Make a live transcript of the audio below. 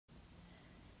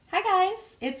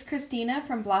guys, it's Christina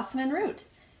from Blossom and Root.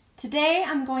 Today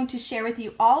I'm going to share with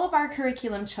you all of our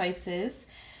curriculum choices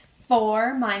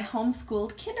for my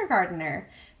homeschooled kindergartner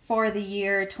for the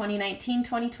year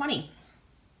 2019-2020.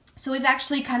 So we've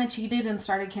actually kind of cheated and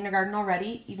started kindergarten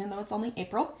already, even though it's only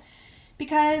April,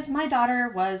 because my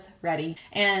daughter was ready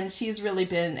and she's really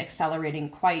been accelerating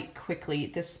quite quickly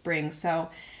this spring. So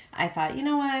I thought, you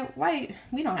know what, why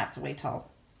we don't have to wait till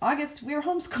August. We're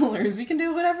homeschoolers. We can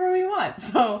do whatever we want.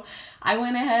 So I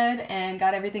went ahead and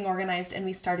got everything organized, and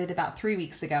we started about 3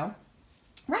 weeks ago.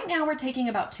 Right now we're taking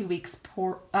about 2 weeks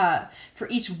for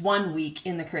each 1 week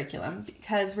in the curriculum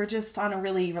because we're just on a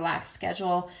really relaxed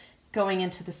schedule going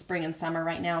into the spring and summer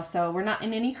right now. So we're not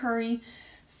in any hurry.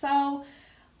 So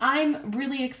I'm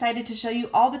really excited to show you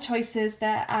all the choices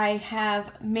that I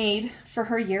have made for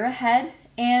her year ahead.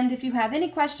 And if you have any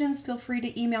questions, feel free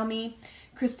to email me,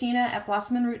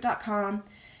 Christina@blossomandroot.com,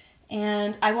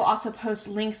 and I will also post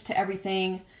links to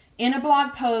everything in a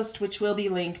blog post, which will be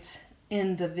linked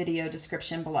in the video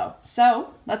description below.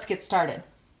 So let's get started.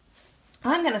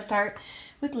 I'm going to start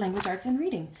with language arts and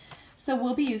reading. So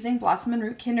we'll be using Blossom and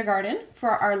Root Kindergarten for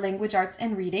our language arts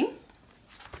and reading.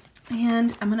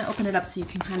 And I'm going to open it up so you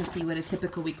can kind of see what a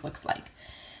typical week looks like.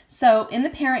 So in the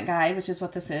parent guide, which is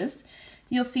what this is,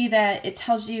 you'll see that it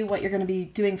tells you what you're going to be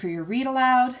doing for your read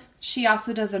aloud. She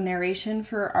also does a narration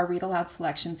for our read aloud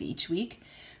selections each week.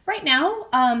 Right now,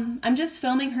 I'm just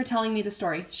filming her telling me the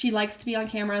story. She likes to be on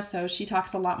camera, so she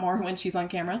talks a lot more when she's on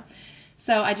camera.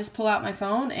 So I just pull out my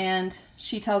phone and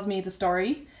she tells me the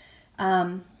story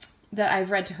that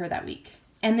I've read to her that week.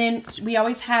 And then we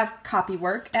always have copy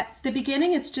work. At the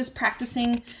beginning, it's just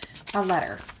practicing a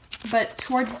letter. But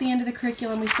towards the end of the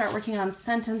curriculum, we start working on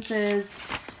sentences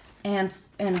and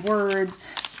words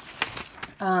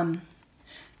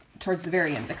towards the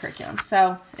very end of the curriculum.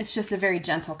 So it's just a very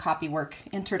gentle copy work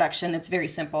introduction. It's very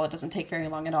simple. It doesn't take very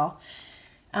long at all.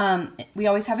 We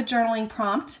always have a journaling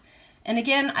prompt. And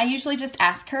again, I usually just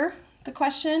ask her the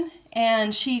question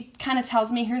and she kind of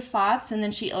tells me her thoughts, and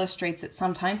then she illustrates it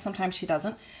sometimes. Sometimes she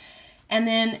doesn't. And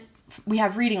then we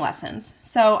have reading lessons.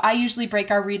 So I usually break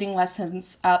our reading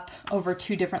lessons up over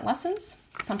 2 different lessons,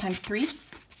 sometimes 3.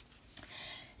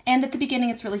 And at the beginning,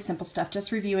 it's really simple stuff,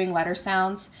 just reviewing letter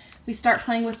sounds. We start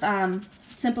playing with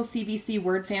simple CVC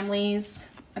word families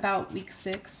about week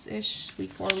 6-ish,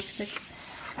 week 4, week 6,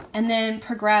 and then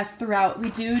progress throughout. We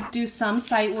do some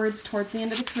sight words towards the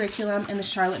end of the curriculum in the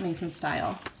Charlotte Mason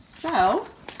style. So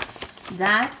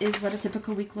that is what a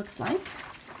typical week looks like.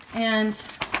 And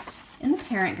in the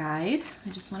parent guide, I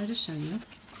just wanted to show you,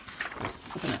 just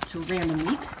open it to a random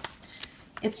week.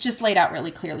 It's just laid out really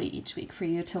clearly each week for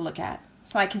you to look at.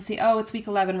 So I can see, oh, it's week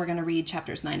 11. We're going to read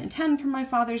chapters 9 and 10 from My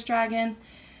Father's Dragon.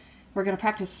 We're going to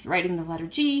practice writing the letter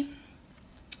G.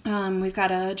 We've got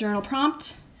a journal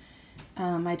prompt.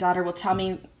 My daughter will tell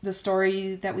me the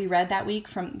story that we read that week,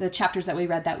 from the chapters that we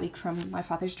read that week from My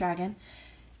Father's Dragon.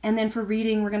 And then for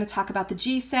reading, we're going to talk about the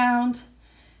G sound,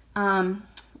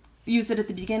 use it at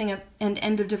the beginning and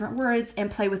end of different words,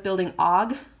 and play with building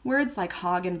og words like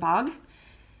hog and bog.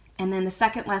 And then the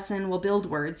second lesson will build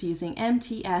words using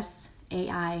MTS,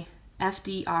 AI,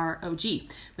 FDROG,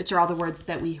 which are all the words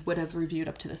that we would have reviewed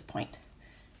up to this point.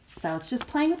 So it's just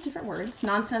playing with different words,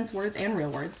 nonsense words and real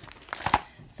words.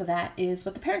 So that is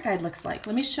what the parent guide looks like.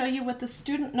 Let me show you what the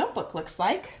student notebook looks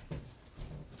like.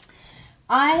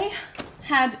 I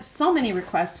had so many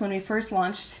requests when we first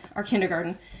launched our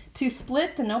kindergarten to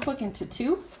split the notebook into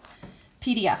 2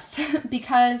 PDFs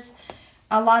because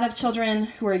a lot of children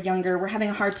who are younger were having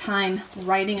a hard time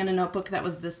writing in a notebook that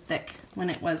was this thick when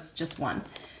it was just one.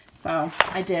 So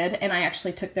I did, and I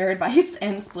actually took their advice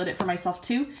and split it for myself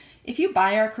too. If you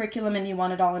buy our curriculum and you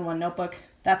want it all in one notebook,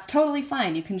 that's totally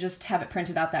fine. You can just have it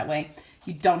printed out that way.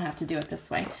 You don't have to do it this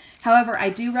way. However, I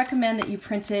do recommend that you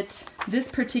print it, this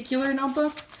particular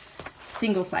notebook,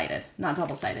 single-sided, not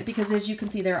double-sided, because as you can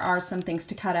see, there are some things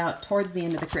to cut out towards the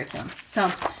end of the curriculum. So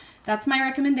that's my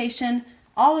recommendation.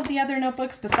 All of the other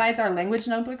notebooks, besides our language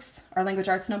notebooks, our language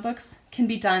arts notebooks, can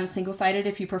be done single-sided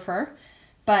if you prefer,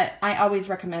 but I always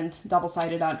recommend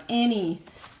double-sided on any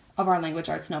of our language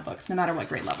arts notebooks, no matter what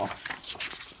grade level.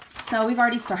 So we've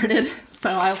already started,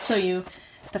 so I'll show you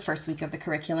the first week of the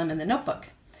curriculum in the notebook.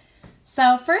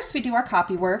 So first we do our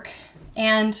copy work,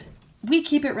 and we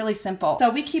keep it really simple. So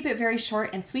we keep it very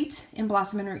short and sweet in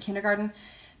Blossom and Root Kindergarten.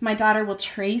 My daughter will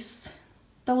trace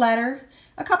the letter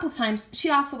a couple times. She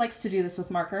also likes to do this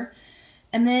with marker.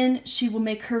 And then she will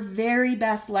make her very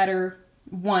best letter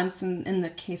once. And in the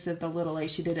case of the little A,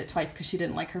 she did it twice because she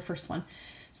didn't like her first one.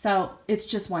 So it's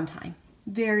just one time.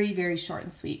 Very, very short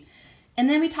and sweet. And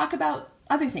then we talk about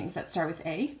other things that start with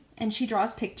A. and she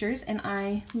draws pictures and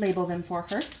I label them for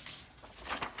her.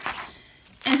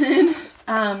 And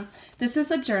then this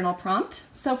is a journal prompt.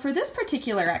 So for this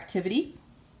particular activity,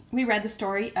 we read the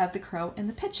story of The Crow and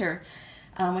the Pitcher,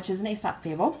 which is an Aesop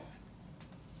fable.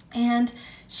 And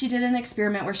she did an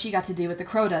experiment where she got to do what the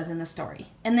crow does in the story.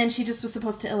 And then she just was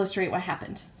supposed to illustrate what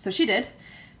happened. So she did,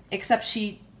 except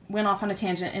she went off on a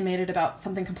tangent and made it about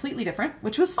something completely different,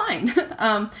 which was fine.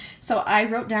 So I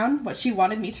wrote down what she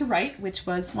wanted me to write, which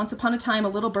was, once upon a time, a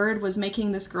little bird was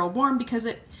making this girl warm because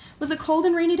it was a cold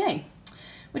and rainy day,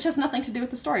 which has nothing to do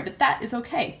with the story, but that is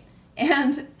okay.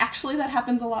 And actually that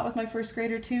happens a lot with my first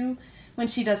grader too. When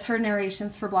she does her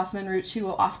narrations for Blossom and Root, she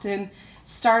will often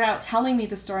start out telling me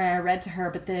the story I read to her,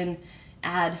 but then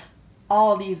add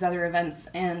all these other events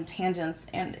and tangents,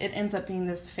 and it ends up being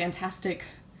this fantastic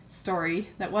story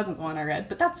that wasn't the one I read,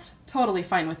 but that's totally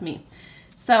fine with me.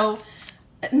 So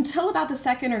until about the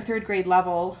 2nd or 3rd grade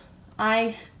level,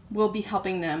 I will be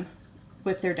helping them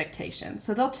with their dictation.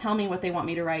 So they'll tell me what they want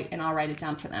me to write and I'll write it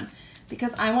down for them,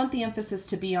 because I want the emphasis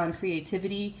to be on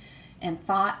creativity and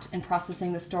thought and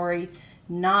processing the story,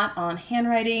 not on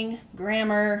handwriting,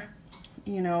 grammar,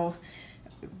 you know,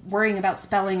 worrying about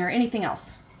spelling or anything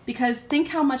else. Because think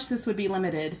how much this would be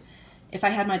limited if I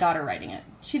had my daughter writing it.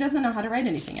 She doesn't know how to write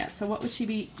anything yet, so what would she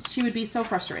be? She would be so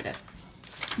frustrated.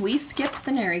 We skipped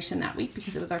the narration that week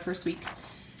because it was our first week,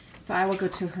 so I will go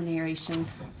to her narration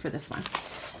for this one.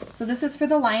 So this is for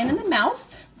The Lion and the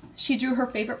Mouse. She drew her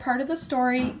favorite part of the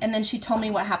story, and then she told me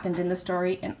what happened in the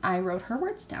story, and I wrote her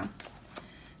words down.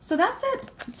 So that's it.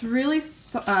 It's really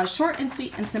short and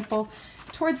sweet and simple.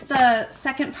 Towards the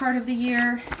 2nd part of the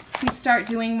year, we start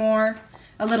doing more,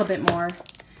 a little bit more.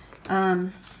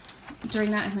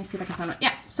 During that, let me see if I can find it.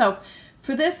 Yeah, so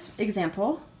for this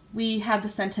example, we have the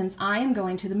sentence, I am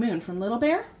going to the moon, from Little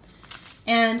Bear.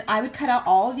 And I would cut out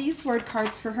all of these word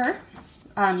cards for her.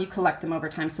 You collect them over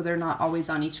time, so they're not always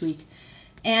on each week.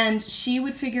 And she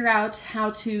would figure out how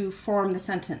to form the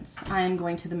sentence, I am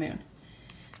going to the moon.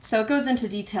 So it goes into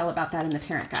detail about that in the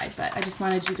parent guide, but I just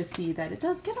wanted you to see that it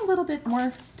does get a little bit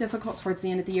more difficult towards the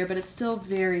end of the year, but it's still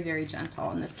very, very gentle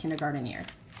in this kindergarten year.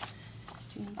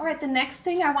 All right, the next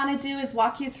thing I want to do is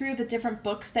walk you through the different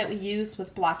books that we use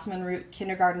with Blossom and Root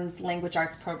Kindergarten's Language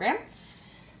Arts program.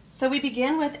 So we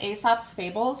begin with Aesop's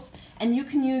Fables, and you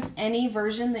can use any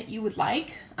version that you would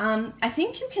like. I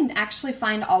think you can actually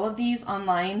find all of these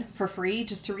online for free,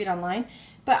 just to read online,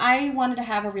 but I wanted to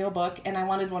have a real book, and I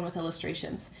wanted one with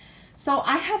illustrations. So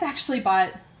I have actually bought,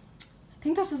 I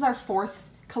think this is our 4th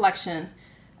collection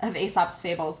of Aesop's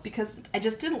Fables, because I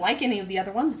just didn't like any of the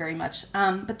other ones very much.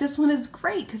 But this one is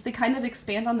great, because they kind of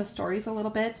expand on the stories a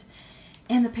little bit,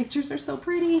 and the pictures are so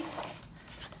pretty.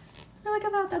 Look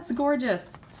at that, that's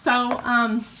gorgeous. So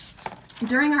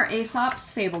during our Aesop's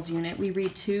Fables unit, we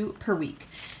read 2 per week.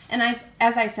 And as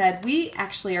I said, we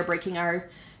actually are breaking our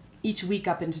each week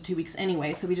up into 2 weeks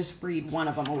anyway, so we just read one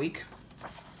of them a week.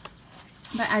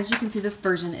 But as you can see, this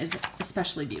version is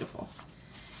especially beautiful.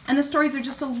 And the stories are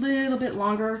just a little bit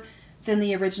longer than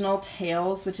the original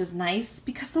tales, which is nice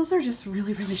because those are just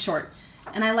really, really short.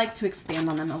 And I like to expand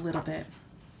on them a little bit.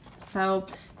 So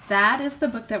that is the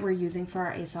book that we're using for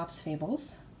our Aesop's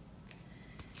Fables.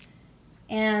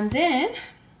 And then,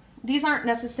 these aren't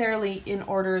necessarily in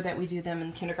order that we do them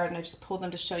in kindergarten. I just pulled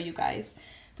them to show you guys.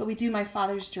 But we do My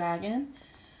Father's Dragon.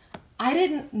 I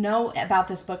didn't know about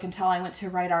this book until I went to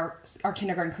write our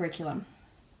kindergarten curriculum.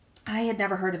 I had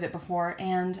never heard of it before,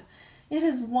 and it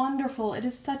is wonderful. It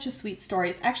is such a sweet story.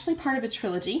 It's actually part of a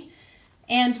trilogy,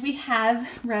 and we have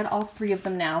read all 3 of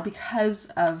them now because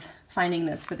of finding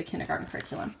this for the kindergarten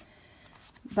curriculum.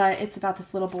 But it's about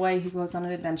this little boy who goes on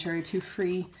an adventure to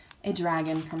free a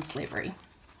dragon from slavery.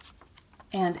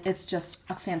 And it's just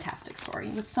a fantastic story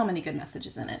with so many good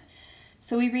messages in it.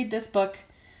 So we read this book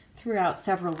throughout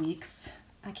several weeks.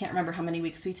 I can't remember how many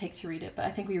weeks we take to read it, but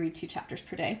I think we read 2 chapters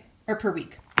per day, or per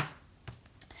week.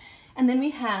 And then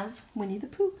we have Winnie the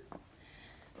Pooh,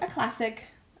 a classic.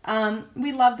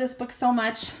 We love this book so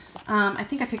much. I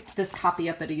think I picked this copy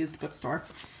up at a used bookstore.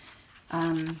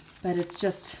 But it's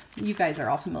just, you guys are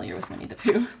all familiar with Winnie the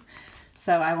Pooh.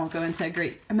 So I won't go into a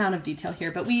great amount of detail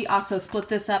here. But we also split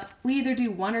this up. We either do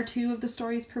 1 or 2 of the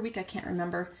stories per week. I can't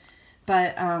remember.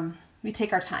 But we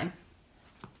take our time.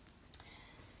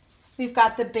 We've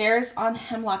got The Bears on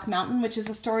Hemlock Mountain, which is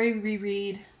a story we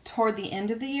read toward the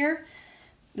end of the year.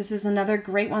 This is another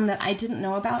great one that I didn't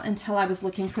know about until I was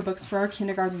looking for books for our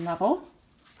kindergarten level.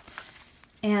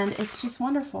 And it's just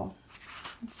wonderful.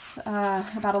 It's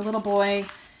about a little boy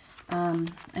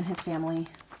and his family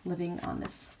living on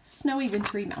this snowy,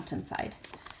 wintry mountainside.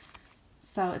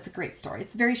 So it's a great story.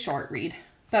 It's a very short read,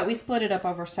 but we split it up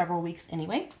over several weeks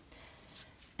anyway.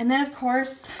 And then, of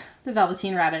course, the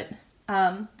Velveteen Rabbit.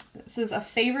 This is a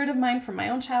favorite of mine from my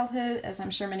own childhood, as I'm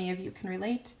sure many of you can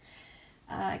relate.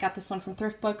 I got this one from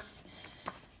Thrift Books.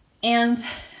 And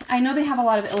I know they have a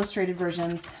lot of illustrated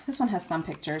versions. This one has some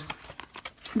pictures.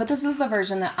 But this is the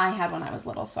version that I had when I was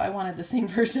little, so I wanted the same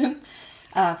version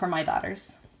for my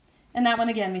daughters. And that one,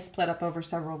 again, we split up over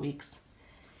several weeks.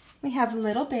 We have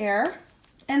Little Bear.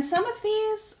 And some of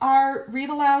these are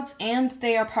read-alouds, and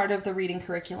they are part of the reading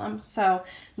curriculum. So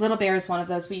Little Bear is one of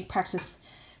those. We practice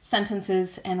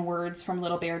sentences and words from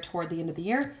Little Bear toward the end of the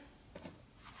year.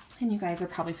 And you guys are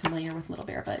probably familiar with Little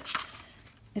Bear, but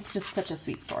it's just such a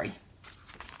sweet story.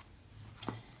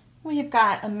 We have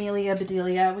got Amelia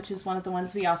Bedelia, which is one of the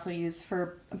ones we also use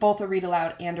for both a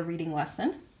read-aloud and a reading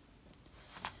lesson.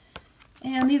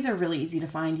 And these are really easy to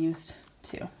find used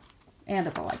too, and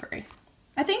at the library.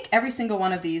 I think every single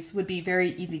one of these would be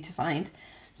very easy to find,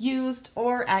 used,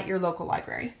 or at your local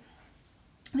library.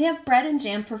 We have Bread and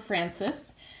Jam for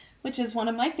Francis, which is one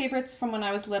of my favorites from when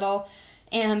I was little,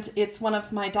 and it's one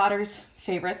of my daughter's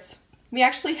favorites. We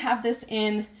actually have this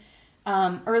in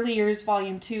Early Years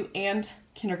Volume 2 and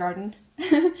Kindergarten.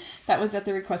 That was at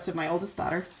the request of my oldest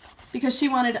daughter, because she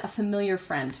wanted a familiar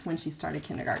friend when she started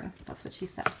kindergarten. That's what she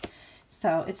said.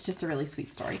 So it's just a really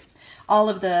sweet story. All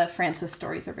of the Francis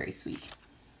stories are very sweet.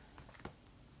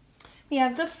 We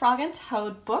have the Frog and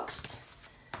Toad books.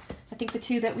 I think the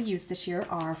two that we use this year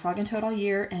are Frog and Toad All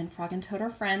Year and Frog and Toad Are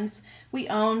Friends. We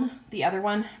own the other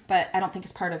one, but I don't think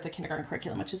it's part of the kindergarten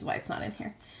curriculum, which is why it's not in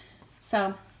here.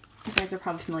 So you guys are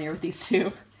probably familiar with these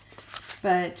two,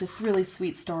 but just really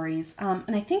sweet stories.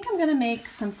 And I think I'm gonna make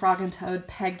some Frog and Toad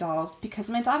peg dolls because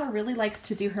my daughter really likes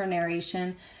to do her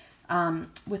narration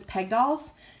with peg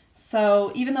dolls.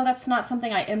 So even though that's not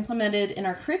something I implemented in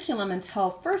our curriculum until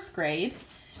first grade,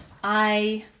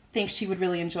 I think she would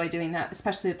really enjoy doing that,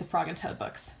 especially with the Frog and Toad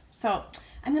books. So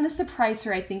I'm going to surprise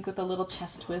her, I think, with a little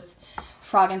chest with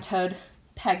Frog and Toad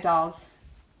peg dolls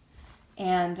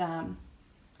and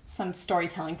some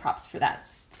storytelling props for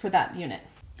that unit.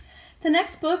 The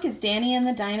next book is Danny and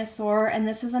the Dinosaur, and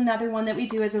this is another one that we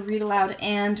do as a read aloud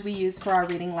and we use for our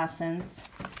reading lessons.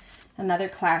 Another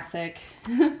classic.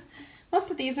 Most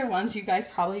of these are ones you guys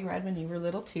probably read when you were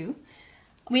little too.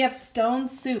 We have Stone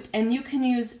Soup, and you can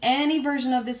use any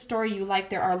version of this story you like.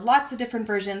 There are lots of different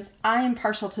versions. I am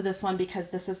partial to this one because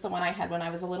this is the one I had when I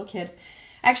was a little kid.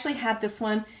 I actually had this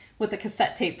one with a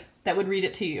cassette tape that would read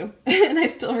it to you. And I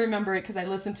still remember it because I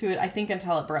listened to it, I think,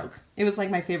 until it broke. It was like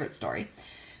my favorite story.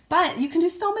 But you can do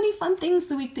so many fun things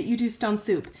the week that you do Stone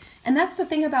Soup. And that's the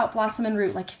thing about Blossom and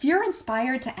Root. Like, if you're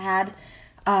inspired to add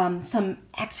some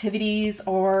activities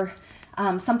or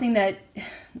something that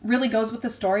really goes with the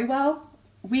story well,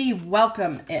 we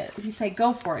welcome it. We say,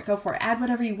 go for it, add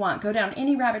whatever you want, go down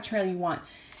any rabbit trail you want.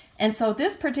 And so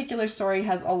this particular story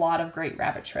has a lot of great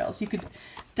rabbit trails. You could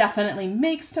definitely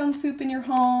make Stone Soup in your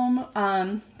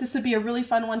home. This would be a really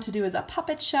fun one to do as a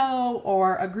puppet show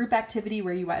or a group activity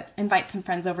where you invite some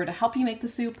friends over to help you make the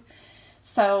soup.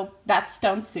 So that's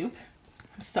Stone Soup.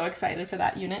 I'm so excited for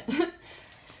that unit.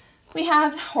 We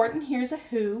have Horton Hears a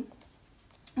Who,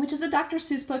 which is a Dr.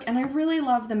 Seuss book, and I really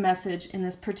love the message in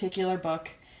this particular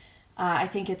book. I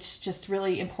think it's just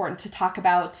really important to talk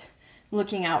about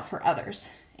looking out for others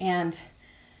and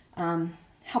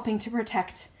helping to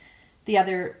protect the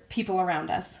other people around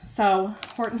us. So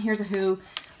Horton Hears a Who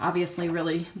obviously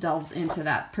really delves into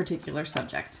that particular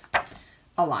subject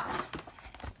a lot.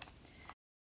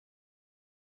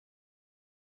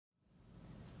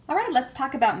 All right, let's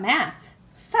talk about math.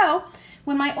 So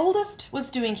when my oldest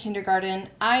was doing kindergarten,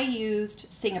 I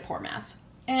used Singapore math,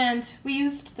 and we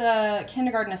used the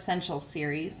Kindergarten Essentials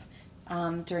series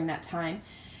during that time,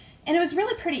 and it was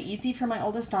really pretty easy for my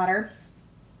oldest daughter.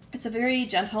 It's a very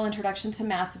gentle introduction to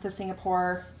math with the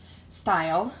Singapore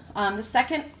style. The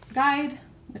second guide,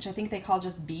 which I think they call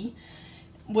just B,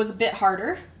 was a bit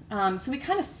harder, so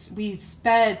we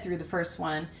sped through the first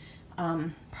one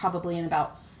probably in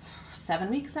about 7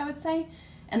 weeks, I would say,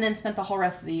 and then spent the whole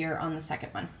rest of the year on the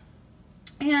second one.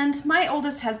 And my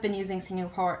oldest has been using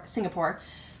Singapore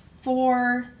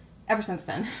for ever since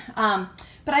then.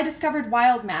 But I discovered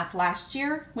Wild Math last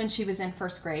year when she was in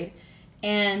first grade,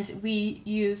 and we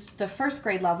used the first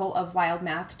grade level of Wild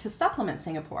Math to supplement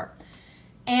Singapore.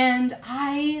 And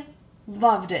I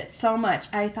loved it so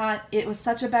much. I thought it was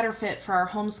such a better fit for our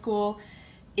homeschool.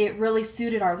 It really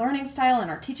suited our learning style and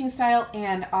our teaching style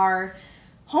and our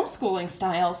homeschooling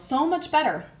style so much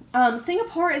better.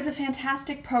 Singapore is a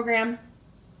fantastic program,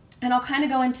 and I'll kind of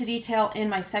go into detail in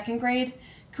my second grade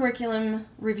curriculum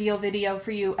reveal video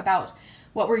for you about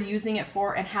what we're using it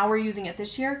for and how we're using it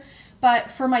this year. But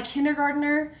for my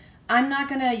kindergartner, I'm not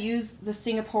going to use the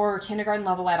Singapore kindergarten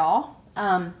level at all.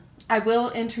 I will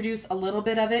introduce a little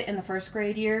bit of it in the first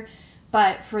grade year,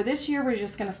 but for this year, we're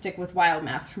just going to stick with Wild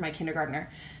Math for my kindergartner.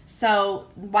 So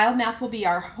Wild Math will be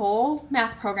our whole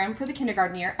math program for the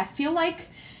kindergarten year. I feel like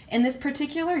in this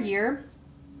particular year,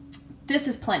 this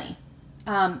is plenty.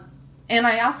 And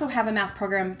I also have a math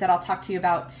program that I'll talk to you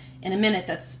about in a minute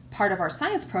that's part of our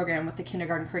science program with the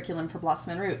kindergarten curriculum for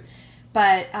Blossom and Root.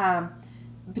 But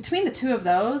between the two of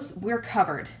those, we're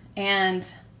covered.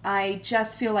 And I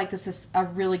just feel like this is a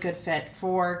really good fit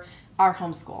for our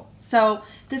homeschool. So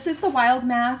this is the Wild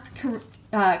Math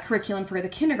curriculum for the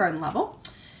kindergarten level.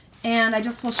 And I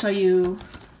just will show you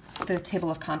the table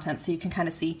of contents so you can kind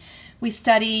of see. We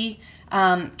study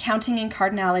counting and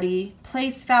cardinality,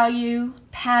 place value,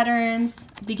 patterns,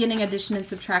 beginning addition and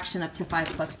subtraction up to 5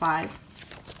 plus 5.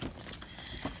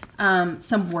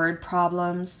 Some word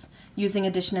problems, using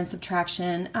addition and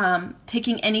subtraction,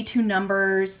 taking any two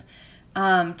numbers,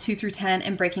 2 through 10,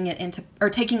 and breaking it into, or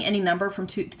taking any number from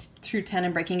 2 through 10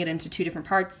 and breaking it into 2 different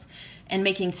parts, and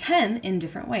making 10 in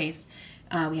different ways.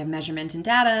 We have measurement and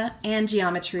data, and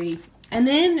geometry. And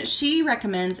then she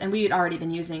recommends, and we had already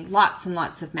been using lots and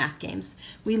lots of math games.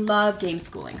 We love game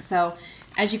schooling. So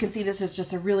as you can see, this is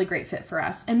just a really great fit for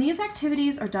us. And these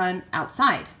activities are done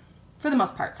outside for the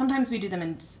most part. Sometimes we do them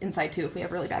inside too if we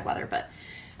have really bad weather, but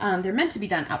they're meant to be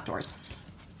done outdoors.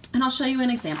 And I'll show you an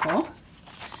example.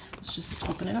 Let's just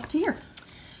open it up to here.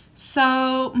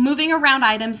 So moving around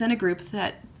items in a group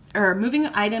moving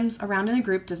items around in a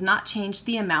group does not change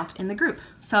the amount in the group.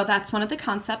 So that's one of the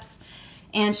concepts.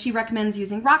 And she recommends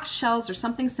using rocks, shells, or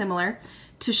something similar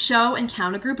to show and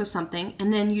count a group of something,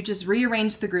 and then you just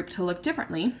rearrange the group to look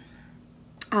differently.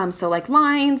 So like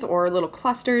lines or little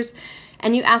clusters,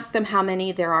 and you ask them how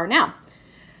many there are now.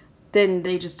 Then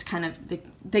they just kind of,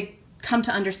 they come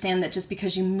to understand that just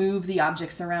because you move the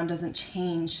objects around doesn't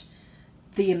change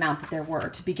the amount that there were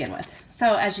to begin with.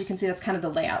 So as you can see, that's kind of the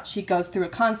layout. She goes through a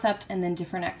concept and then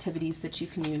different activities that you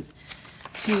can use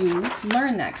to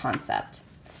learn that concept.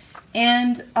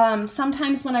 And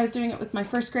sometimes when I was doing it with my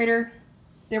first grader,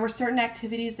 there were certain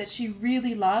activities that she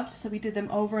really loved, so we did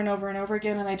them over and over and over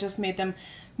again, and I just made them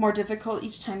more difficult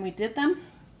each time we did them.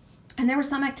 And there were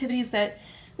some activities that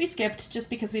we skipped just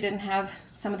because we didn't have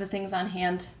some of the things on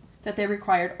hand that they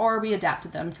required, or we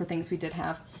adapted them for things we did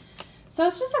have. So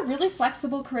it's just a really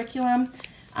flexible curriculum.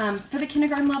 For the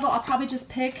kindergarten level, I'll probably just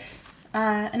pick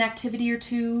an activity or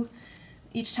two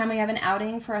each time we have an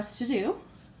outing for us to do.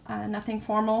 Nothing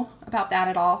formal about that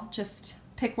at all. Just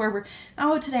pick where we're,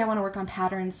 oh, today I want to work on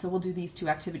patterns, so we'll do these 2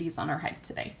 activities on our hike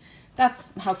today.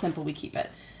 That's how simple we keep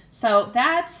it. So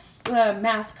that's the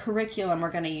math curriculum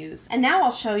we're going to use. And now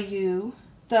I'll show you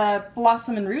the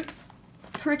Blossom and Root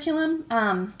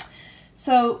curriculum.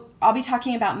 So I'll be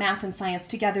talking about math and science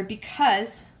together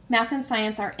because math and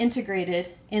science are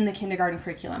integrated in the kindergarten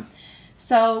curriculum.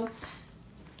 So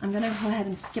I'm going to go ahead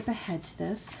and skip ahead to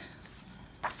this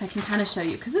so I can kind of show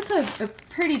you, because it's a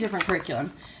pretty different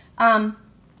curriculum.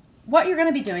 What you're going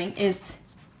to be doing is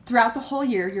throughout the whole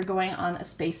year, you're going on a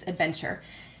space adventure.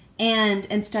 And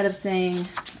instead of saying,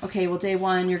 okay, well, day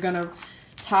 1, you're going to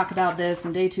talk about this,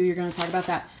 and day 2, you're going to talk about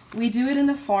that, we do it in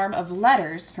the form of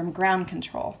letters from ground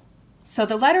control. So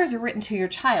the letters are written to your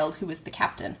child, who is the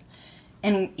captain.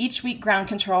 And each week, ground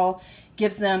control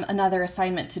gives them another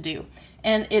assignment to do.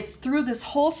 And it's through this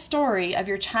whole story of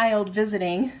your child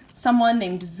visiting someone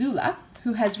named Zula,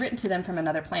 who has written to them from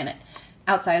another planet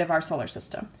outside of our solar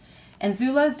system. And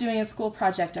Zula is doing a school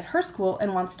project at her school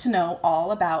and wants to know all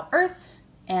about Earth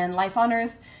and life on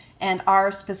Earth and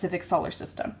our specific solar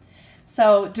system.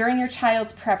 So during your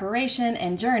child's preparation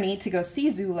and journey to go see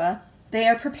Zula, they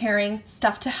are preparing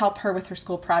stuff to help her with her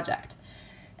school project.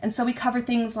 And so we cover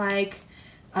things like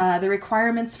the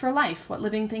requirements for life, what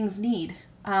living things need,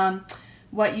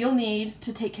 what you'll need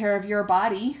to take care of your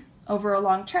body over a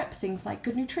long trip, things like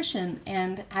good nutrition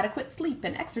and adequate sleep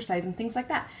and exercise and things like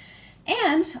that.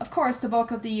 And, of course, the bulk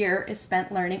of the year is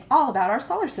spent learning all about our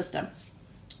solar system.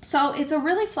 So it's a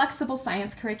really flexible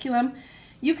science curriculum.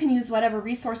 You can use whatever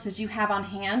resources you have on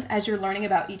hand as you're learning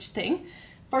about each thing.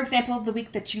 For example, the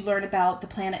week that you learn about the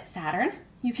planet Saturn,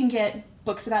 you can get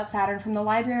books about Saturn from the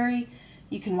library,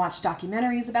 you can watch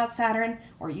documentaries about Saturn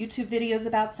or YouTube videos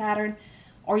about Saturn,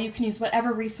 or you can use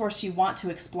whatever resource you want to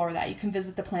explore that. You can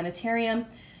visit the planetarium,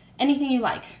 anything you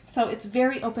like. So it's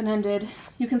very open-ended.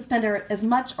 You can spend as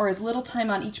much or as little time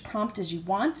on each prompt as you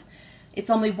want. It's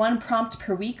only 1 prompt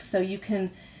per week, so you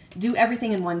can do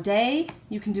everything in 1 day.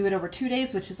 You can do it over 2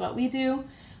 days, which is what we do,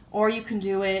 or you can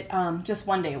do it just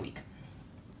 1 day a week.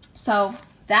 So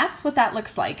that's what that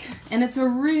looks like. And it's a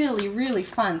really, really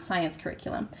fun science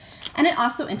curriculum. And it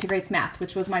also integrates math,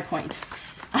 which was my point.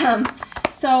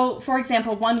 So for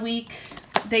example, 1 week,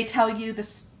 they tell you the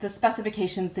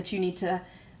specifications that you need to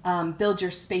build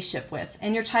your spaceship with.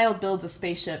 And your child builds a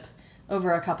spaceship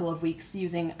over a couple of weeks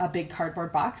using a big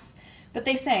cardboard box. But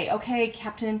they say, okay,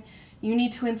 Captain, you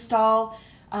need to install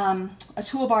a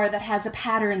toolbar that has a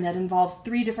pattern that involves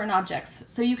 3 different objects.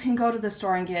 So you can go to the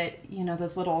store and get, you know,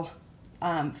 those little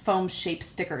foam shaped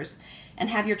stickers and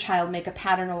have your child make a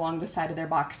pattern along the side of their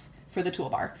box for the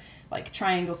toolbar, like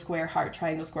triangle, square, heart,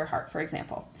 for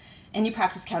example. And you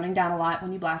practice counting down a lot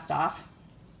when you blast off.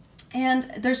 And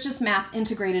there's just math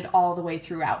integrated all the way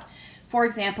throughout. For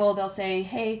example, they'll say,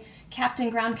 hey, Captain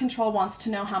Ground Control wants to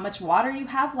know how much water you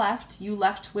have left. You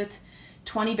left with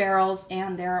 20 barrels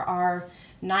and there are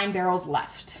 9 barrels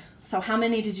left. So how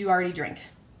many did you already drink?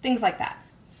 Things like that.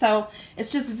 So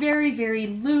it's just very, very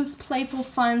loose, playful,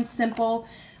 fun, simple.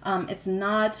 It's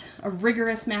not a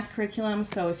rigorous math curriculum,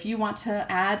 so if you want to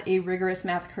add a rigorous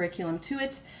math curriculum to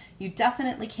it, you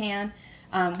definitely can.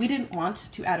 We didn't want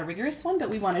to add a rigorous one, but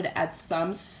we wanted to add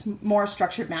some more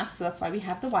structured math, so that's why we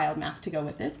have the wild math to go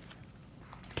with it.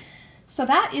 So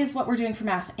that is what we're doing for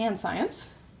math and science.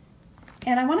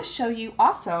 And I want to show you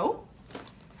also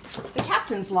the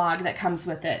captain's log that comes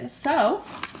with it. So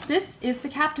this is the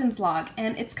captain's log,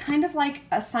 and it's kind of like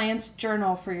a science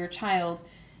journal for your child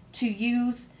to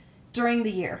use during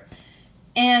the year.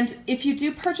 And if you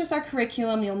do purchase our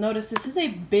curriculum, you'll notice this is a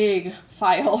big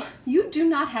file. You do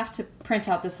not have to print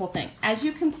out this whole thing. As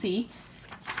you can see,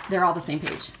 they're all the same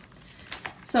page.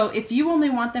 So if you only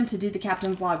want them to do the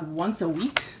captain's log once a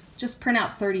week, just print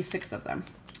out 36 of them.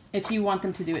 If you want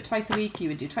them to do it twice a week, you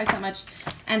would do twice that much,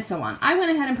 and so on. I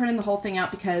went ahead and printed the whole thing out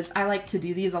because I like to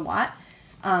do these a lot,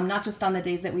 not just on the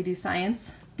days that we do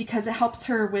science, because it helps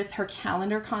her with her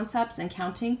calendar concepts and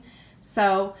counting.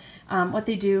 So what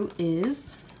they do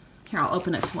is, here, I'll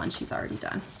open it to one she's already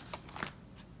done.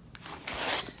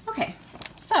 Okay,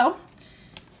 so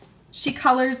she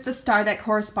colors the star that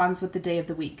corresponds with the day of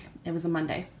the week. It was a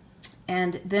Monday.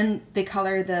 And then they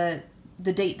color the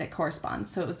date that corresponds,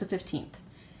 so it was the 15th.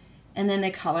 And then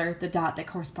they color the dot that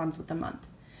corresponds with the month.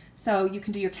 So you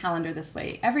can do your calendar this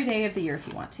way every day of the year if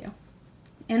you want to.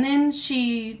 And then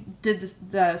she did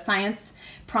the science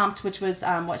prompt, which was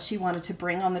what she wanted to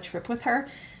bring on the trip with her.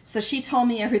 So she told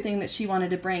me everything that she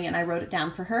wanted to bring, and I wrote it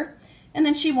down for her. And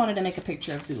then she wanted to make a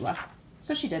picture of Zula.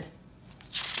 So she did.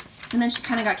 And then she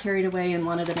kind of got carried away and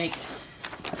wanted to make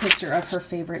a picture of her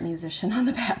favorite musician on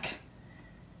the back.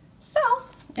 So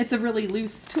it's a really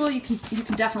loose tool. You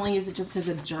can definitely use it just as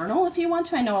a journal if you want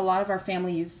to. I know a lot of our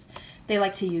family they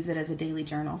like to use it as a daily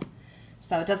journal.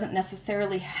 So it doesn't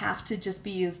necessarily have to just be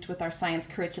used with our science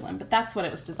curriculum, but that's what it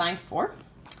was designed for.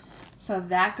 So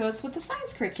that goes with the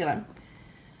science curriculum.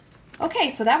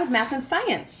 Okay, so that was math and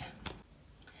science.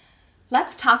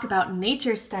 Let's talk about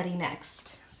nature study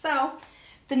next. So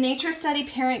the nature study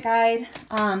parent guide,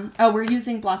 we're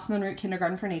using Blossom and Root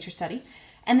Kindergarten for nature study.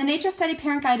 And the nature study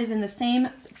parent guide is in the same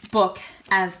book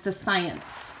as the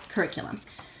science curriculum.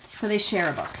 So they share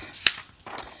a book.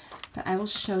 But I will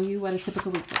show you what a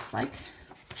typical week looks like.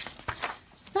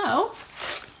 So,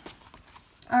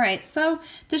 all right, so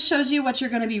this shows you what you're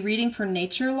going to be reading for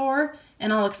nature lore,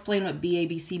 and I'll explain what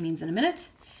BABC means in a minute.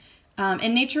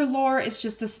 And nature lore is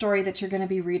just the story that you're going to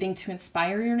be reading to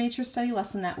inspire your nature study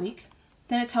lesson that week.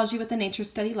 Then it tells you what the nature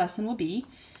study lesson will be,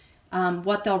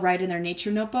 what they'll write in their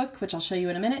nature notebook, which I'll show you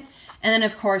in a minute, and then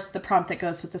of course the prompt that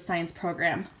goes with the science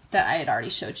program that I had already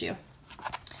showed you.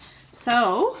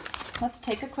 So let's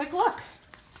take a quick look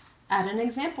at an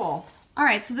example. All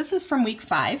right, so this is from week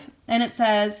 5, and it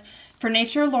says, for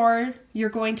nature lore, you're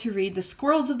going to read The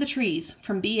Squirrels of the Trees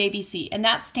from BABC, and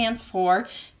that stands for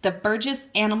the Burgess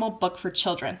Animal Book for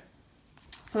Children.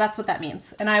 So that's what that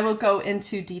means. And I will go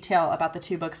into detail about the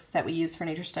 2 books that we use for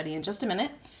nature study in just a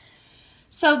minute.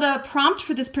 So the prompt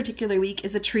for this particular week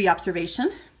is a tree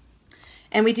observation.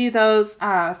 And we do those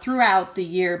throughout the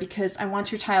year because I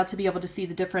want your child to be able to see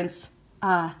the difference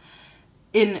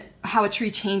in how a tree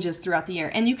changes throughout the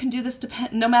year. And you can do this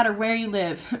no matter where you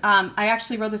live. I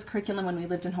actually wrote this curriculum when we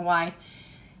lived in Hawaii.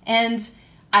 And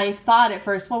I thought at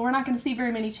first, well, we're not going to see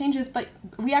very many changes, but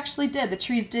we actually did. The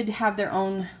trees did have their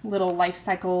own little life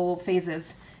cycle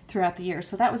phases throughout the year.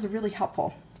 So that was really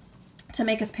helpful to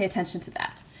make us pay attention to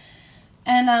that.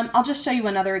 And I'll just show you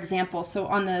another example. So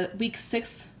on the week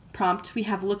 6 prompt, we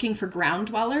have looking for ground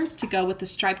dwellers to go with the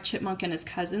striped chipmunk and his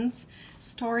cousins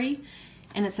story.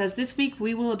 And it says, this week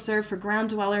we will observe for ground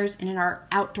dwellers in our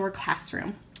outdoor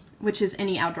classroom, which is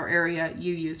any outdoor area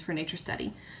you use for nature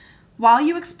study. While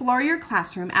you explore your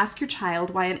classroom, ask your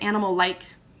child why an animal like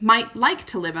might like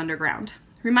to live underground.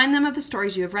 Remind them of the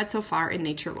stories you have read so far in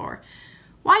nature lore.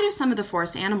 Why do some of the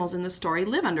forest animals in the story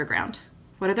live underground?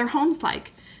 What are their homes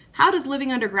like? How does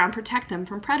living underground protect them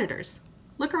from predators?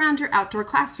 Look around your outdoor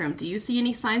classroom. Do you see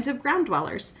any signs of ground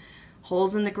dwellers?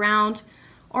 Holes in the ground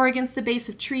or against the base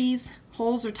of trees,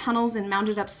 holes or tunnels in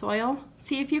mounded up soil?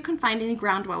 See if you can find any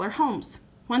ground dweller homes.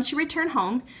 Once you return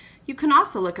home, you can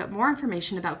also look up more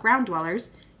information about ground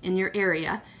dwellers in your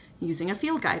area using a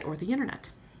field guide or the internet.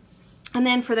 And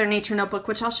then for their nature notebook,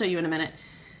 which I'll show you in a minute,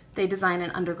 they design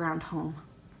an underground home.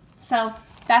 So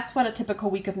that's what a typical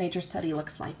week of nature study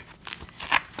looks like.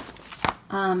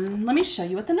 Let me show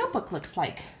you what the notebook looks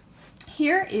like.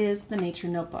 Here is the nature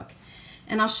notebook,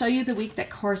 and I'll show you the week that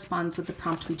corresponds with the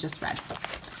prompt we just read.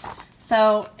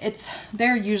 So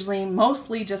they're usually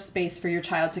mostly just space for your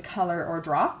child to color or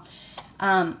draw.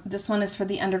 This one is for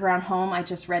the underground home I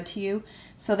just read to you.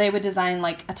 So they would design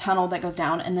like a tunnel that goes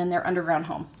down and then their underground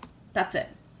home. That's it.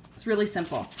 It's really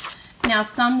simple. Now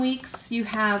some weeks you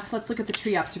have, let's look at the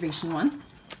tree observation one.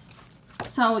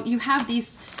 So you have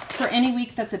these, for any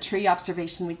week that's a tree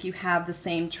observation week, you have the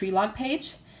same tree log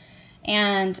page.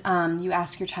 And you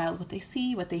ask your child what they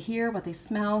see, what they hear, what they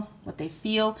smell, what they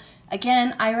feel.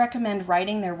 Again, I recommend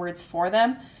writing their words for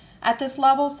them at this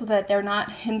level so that they're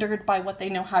not hindered by what they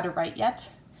know how to write yet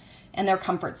and their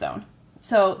comfort zone.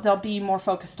 So they'll be more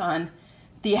focused on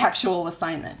the actual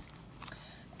assignment.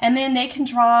 And then they can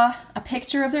draw a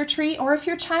picture of their tree, or if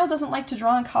your child doesn't like to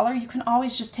draw in color, you can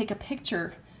always just take a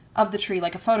picture of the tree,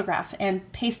 like a photograph,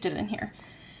 and paste it in here.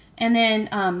 And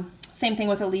then same thing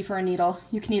with a leaf or a needle.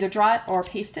 You can either draw it or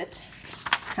paste it.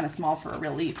 Kind of small for a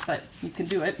real leaf, but you can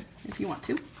do it if you want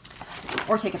to.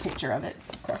 Or take a picture of it,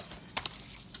 of course.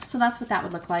 So that's what that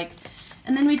would look like.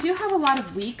 And then we do have a lot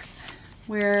of weeks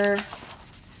where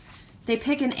they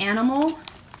pick an animal.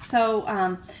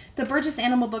 So the Burgess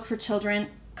Animal Book for Children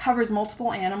covers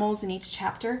multiple animals in each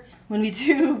chapter. When we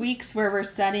do weeks where we're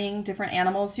studying different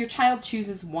animals, your child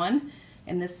chooses one.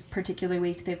 In this particular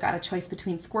week, they've got a choice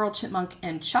between squirrel, chipmunk,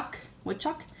 and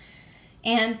woodchuck.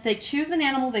 And they choose an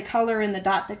animal, they color in the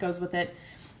dot that goes with it,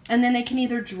 and then they can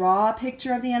either draw a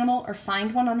picture of the animal or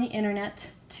find one on the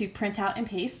internet to print out and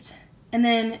paste. And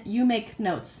then you make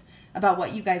notes about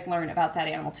what you guys learn about that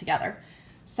animal together.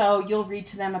 So you'll read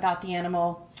to them about the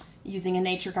animal using a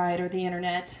nature guide or the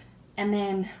internet. And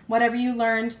then whatever you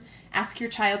learned, ask your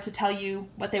child to tell you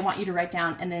what they want you to write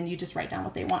down, and then you just write down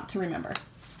what they want to remember.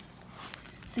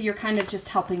 So you're kind of just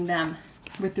helping them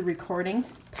with the recording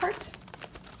part.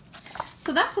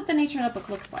 So that's what the nature notebook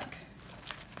looks like.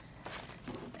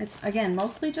 It's, again,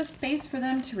 mostly just space for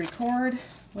them to record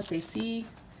what they see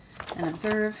and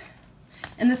observe.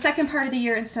 In the second part of the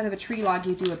year, instead of a tree log,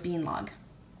 you do a bean log.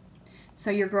 So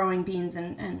you're growing beans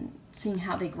and seeing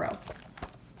how they grow.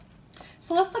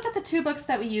 So let's look at the two books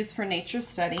that we use for nature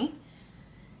study.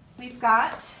 We've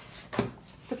got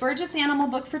the Burgess Animal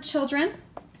Book for Children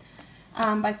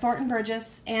by Thornton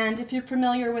Burgess. And if you're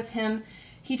familiar with him,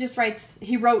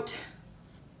 he wrote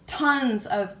tons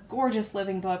of gorgeous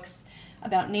living books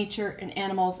about nature and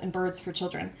animals and birds for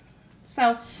children.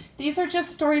 So these are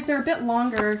just stories. They're a bit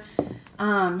longer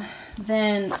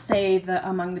than, say, the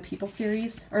Among the People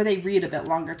series, or they read a bit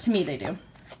longer. To me, they do.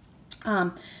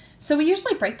 So we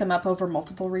usually break them up over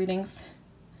multiple readings,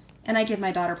 and I give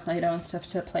my daughter Play-Doh and stuff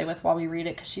to play with while we read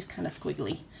it because she's kind of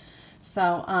squiggly.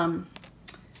 So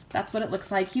that's what it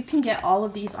looks like. You can get all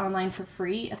of these online for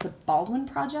free at the Baldwin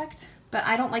Project, but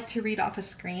I don't like to read off a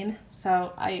screen,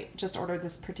 so I just ordered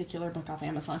this particular book off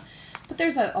Amazon. But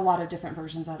there's a lot of different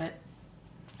versions of it.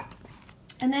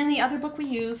 And then the other book we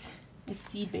use is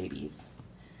Seed Babies.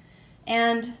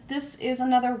 And this is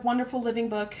another wonderful living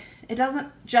book. It doesn't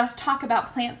just talk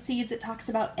about plant seeds, it talks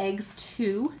about eggs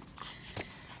too.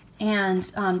 And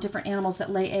different animals that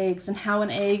lay eggs and how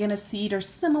an egg and a seed are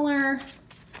similar.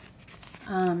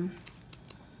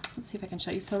 Let's see if I can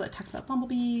show you. So it talks about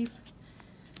bumblebees,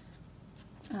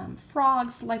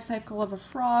 frogs, the life cycle of a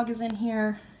frog is in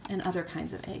here, and other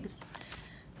kinds of eggs.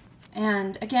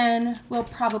 And again, we'll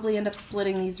probably end up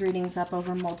splitting these readings up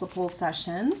over multiple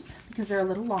sessions because they're a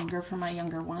little longer for my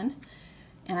younger one.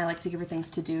 And I like to give her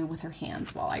things to do with her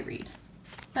hands while I read.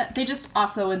 But they just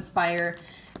also inspire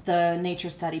the nature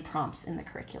study prompts in the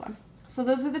curriculum. So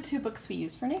those are the two books we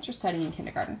use for nature study in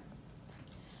kindergarten.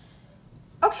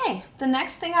 Okay, the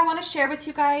next thing I want to share with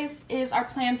you guys is our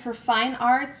plan for fine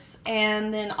arts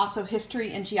and then also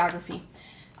history and geography.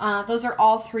 Those are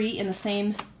all three in the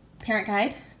same parent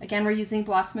guide. Again, we're using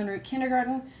Blossom and Root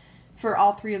Kindergarten for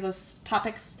all three of those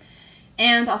topics.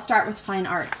 And I'll start with fine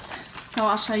arts. So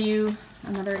I'll show you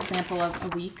another example of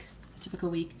a week, a typical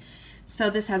week. So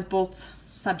this has both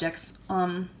subjects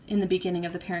in the beginning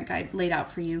of the parent guide laid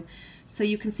out for you. So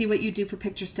you can see what you do for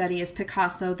picture study is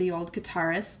Picasso, the old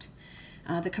guitarist.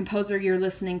 The composer you're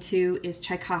listening to is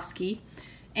Tchaikovsky.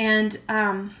 And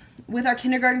with our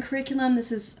kindergarten curriculum,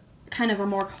 this is kind of a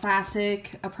more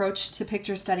classic approach to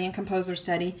picture study and composer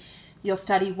study. You'll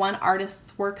study one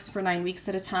artist's works for 9 weeks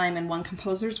at a time and one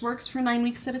composer's works for 9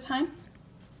 weeks at a time.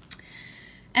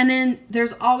 And then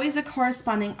there's always a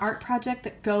corresponding art project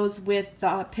that goes with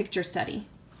the picture study.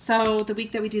 So the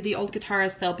week that we do the old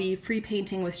guitarist, there'll be free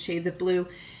painting with shades of blue.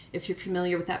 If you're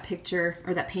familiar with that picture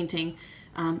or that painting,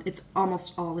 it's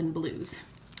almost all in blues.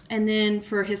 And then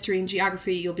for history and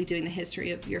geography, you'll be doing the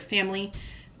history of your family,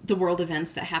 the world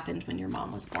events that happened when your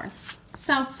mom was born.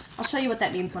 So I'll show you what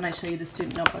that means when I show you the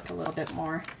student notebook a little bit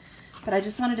more. But I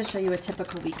just wanted to show you a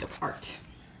typical week of art.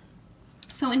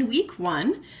 So in week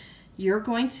 1, you're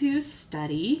going to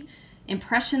study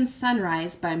Impression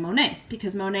Sunrise by Monet,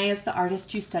 because Monet is the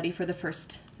artist you study for the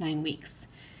first 9 weeks.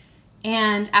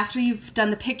 And after you've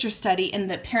done the picture study,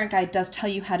 and the parent guide does tell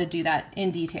you how to do that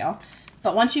in detail,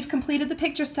 but once you've completed the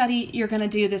picture study, you're going to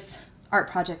do this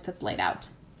art project that's laid out.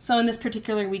 So in this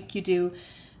particular week, you do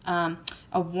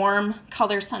a warm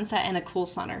color sunset and a cool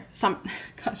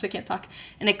gosh, I can't talk,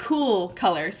 and a cool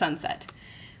color sunset.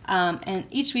 And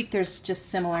each week there's just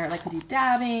similar, like we do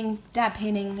dab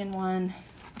painting in one.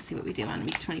 Let's see what we do on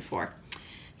week 24.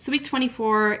 So week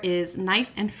 24 is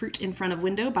Knife and Fruit in Front of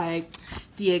Window by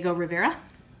Diego Rivera.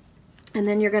 And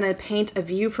then you're going to paint a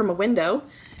view from a window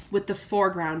with the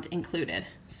foreground included.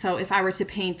 So if I were to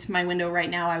paint my window right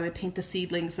now, I would paint the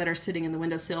seedlings that are sitting in the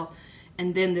windowsill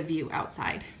and then the view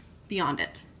outside beyond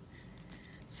it.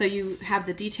 So you have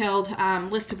the detailed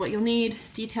list of what you'll need,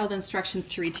 detailed instructions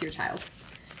to read to your child.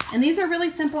 And these are really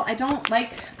simple. I don't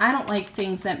like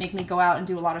things that make me go out and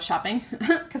do a lot of shopping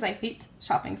because I hate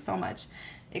shopping so much,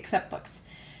 except books.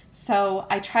 So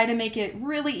I try to make it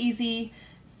really easy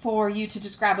for you to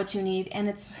just grab what you need, and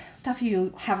it's stuff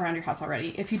you have around your house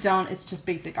already. If you don't, it's just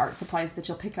basic art supplies that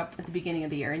you'll pick up at the beginning of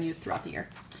the year and use throughout the year.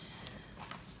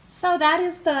 So that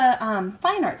is the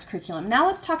fine arts curriculum. Now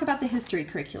let's talk about the history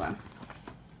curriculum.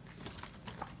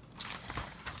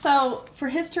 So for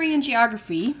history and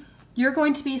geography, you're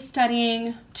going to be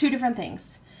studying 2 different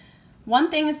things. One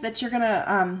thing is that you're going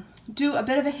to do a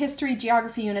bit of a history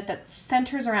geography unit that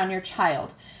centers around your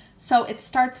child. So it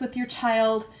starts with your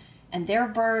child and their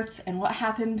birth and what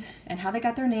happened and how they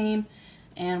got their name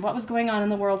and what was going on in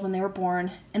the world when they were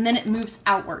born. And then it moves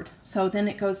outward. So then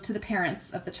it goes to the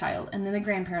parents of the child and then the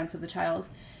grandparents of the child.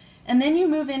 And then you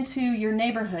move into your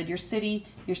neighborhood, your city,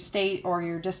 your state, or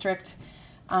your district,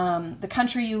 the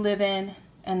country you live in,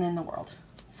 and then the world.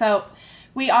 So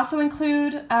we also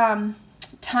include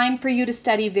time for you to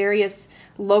study various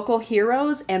local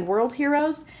heroes and world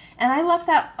heroes. And I left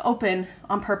that open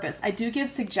on purpose. I do give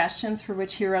suggestions for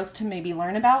which heroes to maybe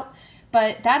learn about,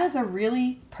 but that is a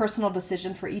really personal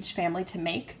decision for each family to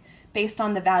make based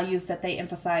on the values that they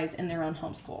emphasize in their own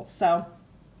homeschool. So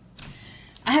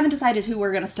I haven't decided who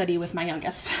we're going to study with my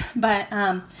youngest, but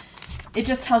it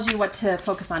just tells you what to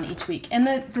focus on each week. And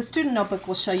the student notebook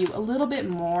will show you a little bit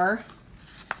more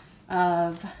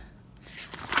of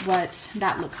what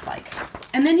that looks like.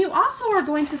 And then you also are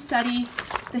going to study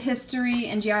the history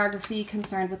and geography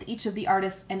concerned with each of the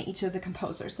artists and each of the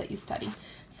composers that you study.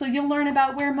 So you'll learn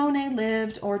about where Monet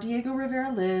lived, or Diego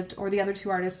Rivera lived, or the other 2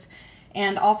 artists,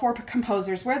 and all 4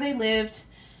 composers, where they lived,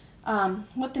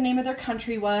 what the name of their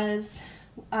country was,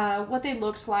 what they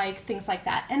looked like, things like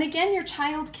that. And again, your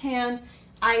child can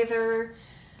either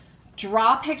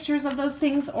draw pictures of those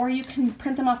things, or you can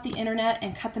print them off the internet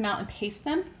and cut them out and paste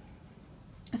them.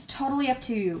 It's totally up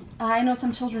to you. I know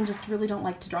some children just really don't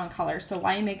like to draw in color, so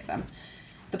why make them?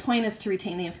 The point is to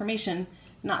retain the information,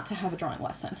 not to have a drawing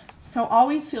lesson. So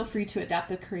always feel free to adapt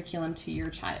the curriculum to your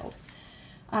child.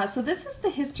 So this is the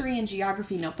history and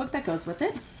geography notebook that goes with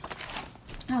it.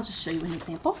 I'll just show you an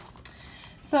example.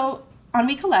 So on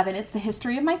week 11, it's the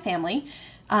history of my family.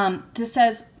 This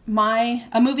says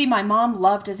a movie my mom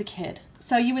loved as a kid.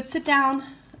 So you would sit down,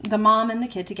 the mom and the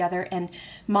kid together, and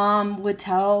mom would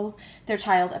tell their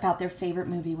child about their favorite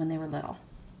movie when they were little.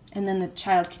 And then the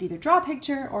child could either draw a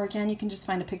picture, or again, you can just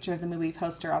find a picture of the movie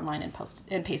poster online and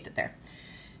paste it there.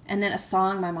 And then a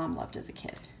song my mom loved as a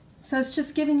kid. So it's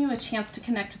just giving you a chance to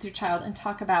connect with your child and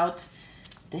talk about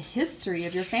the history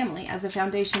of your family as a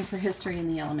foundation for history in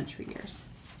the elementary years.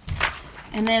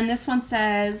 And then this one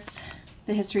says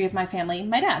the history of my family,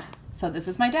 my dad. So this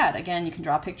is my dad. Again, you can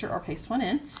draw a picture or paste one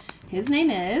in. His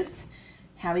name is,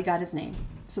 how he got his name.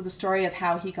 So the story of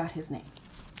how he got his name.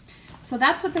 So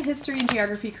that's what the history and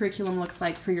geography curriculum looks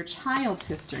like for your child's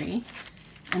history.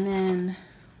 And then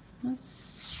let's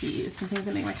see, some things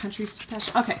that make my country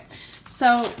special. Okay,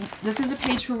 so this is a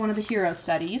page for one of the hero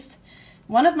studies.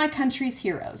 One of my country's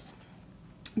heroes.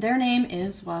 Their name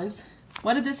was,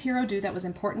 what did this hero do that was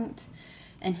important?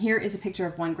 And here is a picture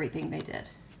of one great thing they did.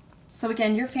 So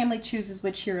again, your family chooses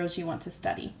which heroes you want to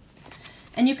study.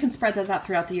 And you can spread those out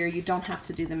throughout the year. You don't have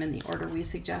to do them in the order we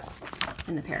suggest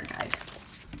in the parent guide.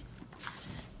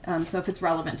 So if it's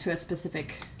relevant to a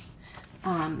specific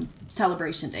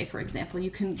celebration day, for example,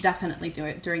 you can definitely do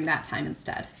it during that time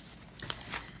instead.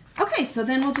 Okay, so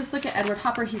then we'll just look at Edward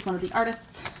Hopper. He's one of the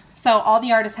artists. So all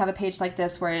the artists have a page like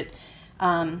this where it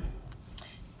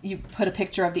you put a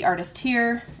picture of the artist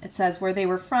here. It says where they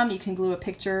were from. You can glue a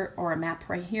picture or a map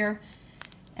right here.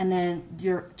 And then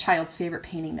your child's favorite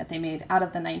painting that they made out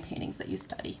of the 9 paintings that you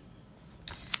study.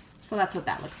 So that's what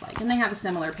that looks like. And they have a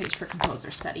similar page for composer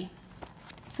study.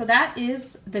 So that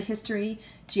is the history,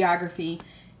 geography,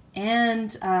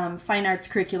 and fine arts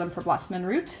curriculum for Blossom and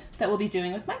Root that we'll be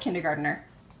doing with my kindergartner.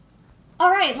 All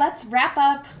right, let's wrap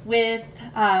up with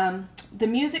the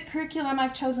music curriculum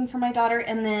I've chosen for my daughter,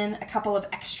 and then a couple of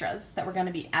extras that we're going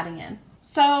to be adding in.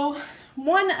 So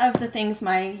one of the things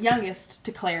my youngest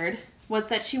declared was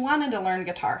that she wanted to learn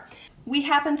guitar. We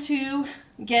happened to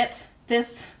get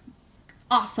this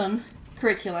awesome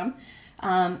curriculum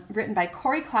written by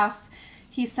Corey Klaus.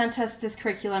 He sent us this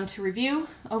curriculum to review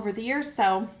over the years,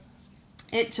 so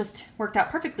it just worked out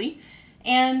perfectly.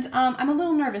 And I'm a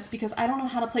little nervous because I don't know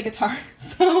how to play guitar,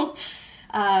 so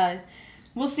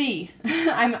we'll see.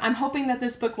 I'm hoping that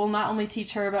this book will not only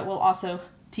teach her, but will also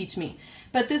teach me.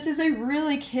 But this is a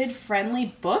really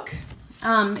kid-friendly book.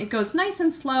 It goes nice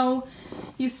and slow.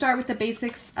 You start with the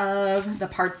basics of the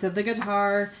parts of the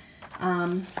guitar,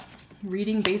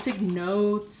 reading basic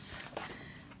notes.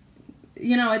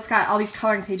 You know, it's got all these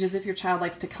coloring pages if your child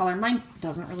likes to color. Mine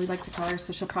doesn't really like to color,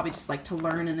 so she'll probably just like to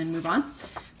learn and then move on.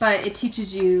 But it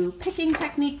teaches you picking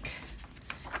technique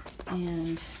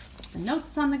and the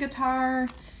notes on the guitar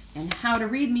and how to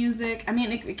read music. I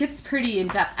mean, it gets pretty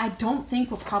in-depth. I don't think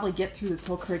we'll probably get through this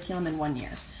whole curriculum in 1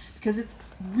 year because it's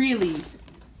really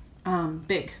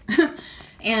big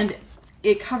and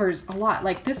it covers a lot.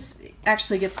 Like, this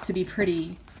actually gets to be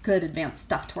pretty good advanced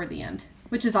stuff toward the end,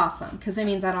 which is awesome because it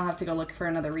means I don't have to go look for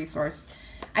another resource.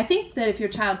 I think that if your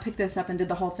child picked this up and did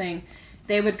the whole thing,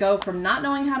 they would go from not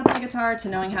knowing how to play guitar to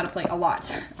knowing how to play a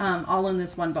lot, all in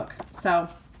this one book. So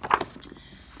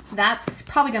that's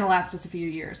probably going to last us a few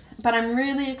years. But I'm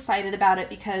really excited about it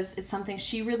because it's something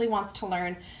she really wants to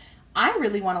learn. I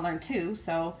really want to learn too,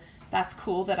 so that's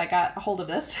cool that I got a hold of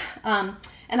this. And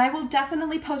I will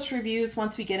definitely post reviews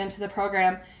once we get into the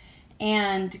program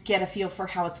and get a feel for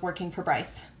how it's working for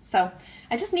Bryce. So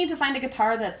I just need to find a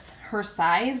guitar that's her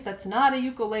size, that's not a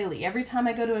ukulele. Every time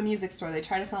I go to a music store, they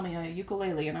try to sell me a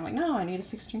ukulele, and I'm like, no, I need a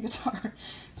 6-string guitar.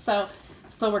 So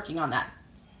still working on that.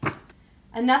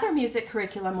 Another music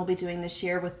curriculum we'll be doing this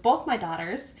year with both my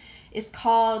daughters is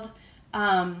called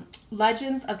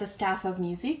Legends of the Staff of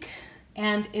Music.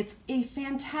 And it's a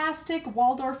fantastic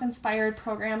Waldorf-inspired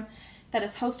program that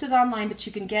is hosted online, but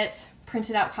you can get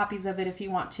printed out copies of it if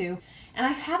you want to. And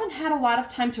I haven't had a lot of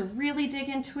time to really dig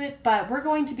into it, but we're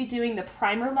going to be doing the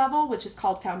primer level, which is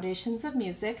called Foundations of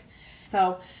Music.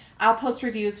 So I'll post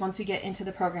reviews once we get into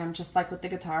the program, just like with the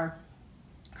guitar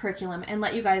curriculum, and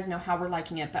let you guys know how we're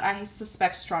liking it. But I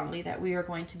suspect strongly that we are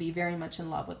going to be very much in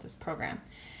love with this program.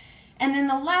 And then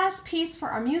the last piece for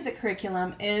our music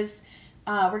curriculum is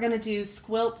we're going to do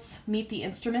Squilt's Meet the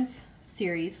Instruments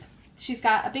series. She's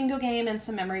got a bingo game and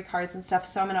some memory cards and stuff,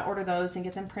 so I'm going to order those and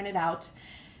get them printed out.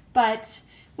 But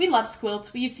we love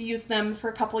Squilt. We've used them for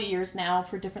a couple years now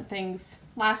for different things.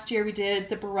 Last year we did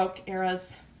the Baroque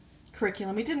era's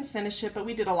curriculum. We didn't finish it, but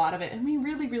we did a lot of it, and we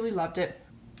really, really loved it.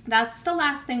 That's the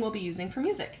last thing we'll be using for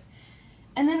music.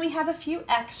 And then we have a few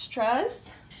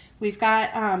extras. We've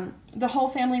got the whole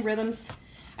family rhythms.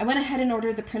 I went ahead and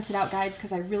ordered the printed out guides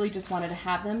because I really just wanted to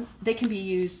have them. They can be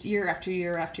used year after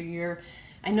year after year.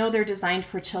 I know they're designed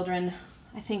for children,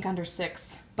 I think under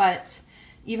 6, but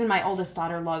even my oldest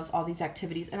daughter loves all these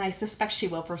activities, and I suspect she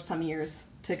will for some years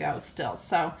to go still.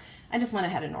 So I just went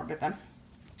ahead and ordered them.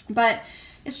 But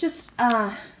it's just,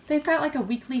 they've got like a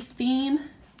weekly theme.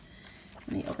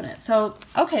 Let me open it. So,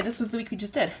 okay, this was the week we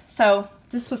just did. So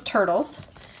this was Turtles,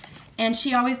 and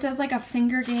she always does like a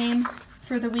finger game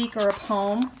for the week or a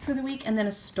poem for the week, and then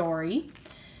a story.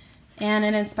 And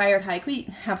an inspired hike. We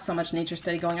have so much nature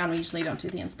study going on, we usually don't do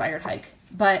the inspired hike.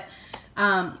 But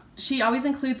she always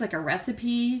includes like a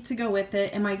recipe to go with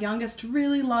it, and my youngest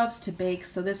really loves to bake,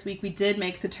 so this week we did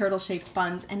make the turtle-shaped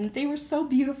buns, and they were so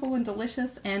beautiful and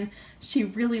delicious, and she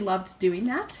really loved doing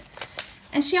that.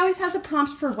 And she always has a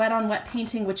prompt for wet on wet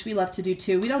painting, which we love to do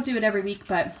too. We don't do it every week,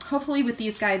 but hopefully with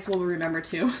these guides we'll remember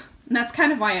to. And that's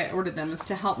kind of why I ordered them, is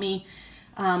to help me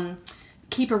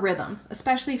keep a rhythm,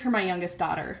 especially for my youngest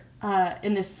daughter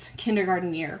in this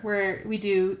kindergarten year, where we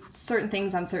do certain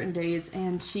things on certain days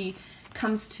and she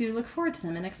comes to look forward to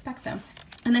them and expect them.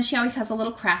 And then she always has a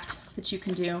little craft that you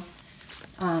can do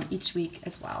each week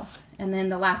as well. And then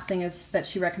the last thing is that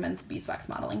she recommends the beeswax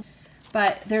modeling.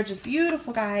 But they're just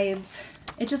beautiful guides.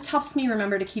 It just helps me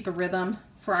remember to keep a rhythm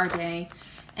for our day.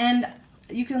 And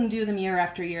you can do them year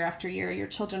after year after year. Your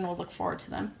children will look forward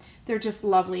to them. They're just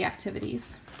lovely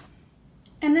activities.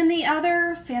 And then the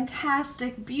other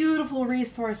fantastic, beautiful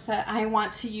resource that I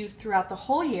want to use throughout the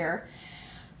whole year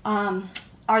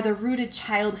are the Rooted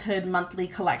Childhood monthly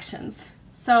collections.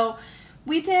 So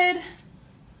we did,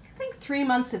 I think, 3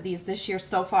 months of these this year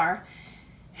so far,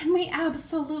 and we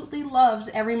absolutely loved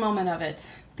every moment of it.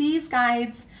 These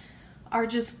guides are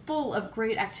just full of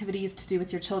great activities to do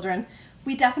with your children.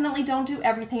 We definitely don't do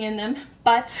everything in them,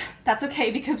 but that's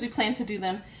okay because we plan to do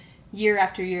them year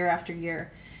after year after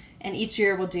year. And each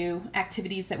year we'll do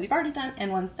activities that we've already done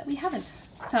and ones that we haven't.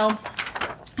 So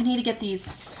I need to get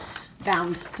these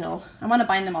bound still. I want to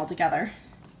bind them all together.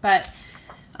 But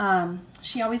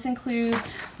she always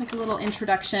includes like a little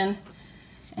introduction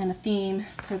and a theme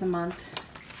for the month.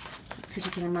 This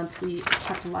particular month we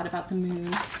talked a lot about the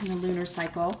moon and the lunar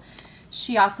cycle.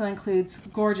 She also includes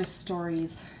gorgeous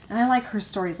stories, and I like her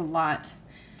stories a lot.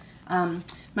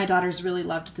 My daughters really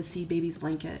loved the Sea Babies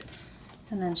blanket.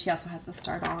 And then she also has the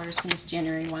Star Dollars from this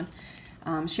January one.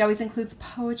 She always includes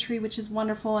poetry, which is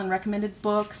wonderful, and recommended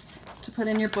books to put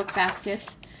in your book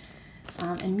basket,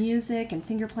 and music and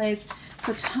finger plays.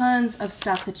 So tons of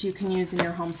stuff that you can use in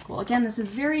your homeschool. Again, this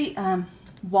is very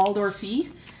Waldorf-y,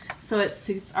 so it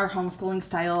suits our homeschooling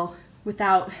style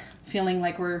without feeling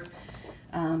like we're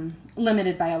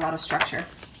limited by a lot of structure.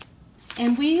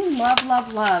 And we love,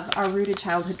 love, love our Rooted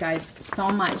Childhood guides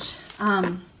so much.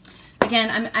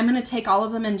 Again, I'm going to take all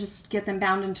of them and just get them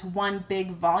bound into one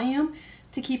big volume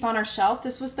to keep on our shelf.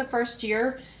 This was the first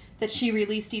year that she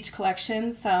released each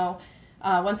collection, so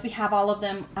once we have all of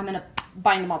them, I'm going to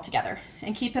bind them all together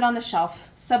and keep it on the shelf.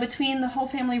 So between the Whole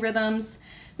Family Rhythms,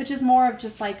 which is more of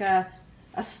just like a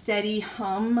steady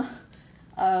hum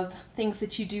of things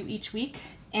that you do each week,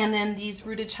 and then these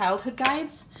Rooted Childhood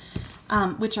guides,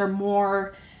 which are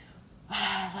more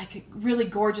like really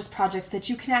gorgeous projects that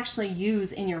you can actually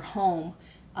use in your home,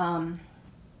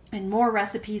 and more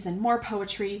recipes and more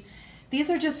poetry. These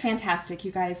are just fantastic,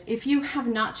 you guys. If you have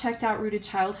not checked out Rooted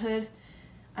Childhood,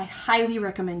 I highly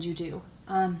recommend you do.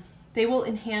 They will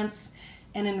enhance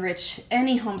and enrich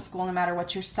any homeschool, no matter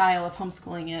what your style of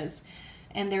homeschooling is.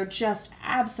 And they're just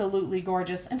absolutely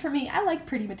gorgeous. And for me, I like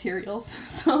pretty materials,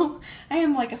 so I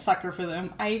am like a sucker for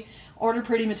them. I order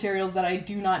pretty materials that I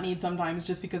do not need sometimes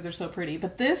just because they're so pretty.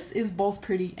 But this is both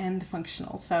pretty and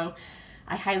functional, so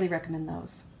I highly recommend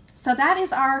those. So that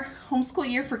is our homeschool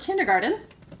year for kindergarten.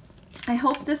 I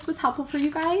hope this was helpful for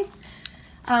you guys.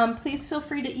 Please feel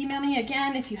free to email me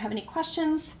again if you have any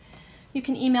questions. You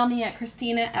can email me at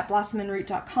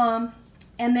Christina@blossomandroot.com.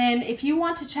 And then if you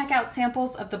want to check out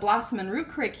samples of the Blossom and Root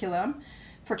curriculum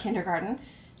for kindergarten,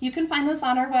 you can find those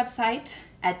on our website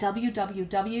at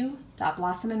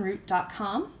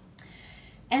www.blossomandroot.com.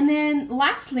 And then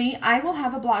lastly, I will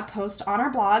have a blog post on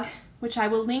our blog, which I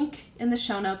will link in the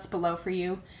show notes below for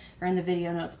you, or in the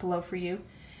video notes below for you.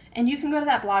 And you can go to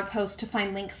that blog post to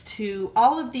find links to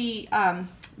all of the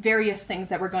various things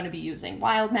that we're going to be using.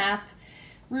 Wild Math,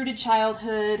 Rooted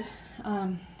Childhood,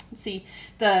 let's see,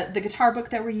 the guitar book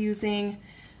that we're using,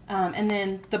 and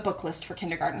then the book list for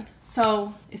kindergarten.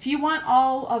 So if you want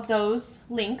all of those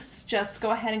links, just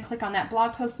go ahead and click on that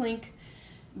blog post link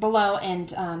below,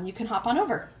 and you can hop on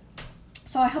over.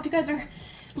 So I hope you guys are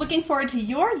looking forward to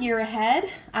your year ahead.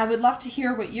 I would love to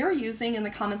hear what you're using in the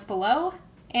comments below,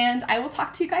 and I will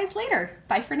talk to you guys later.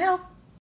 Bye for now.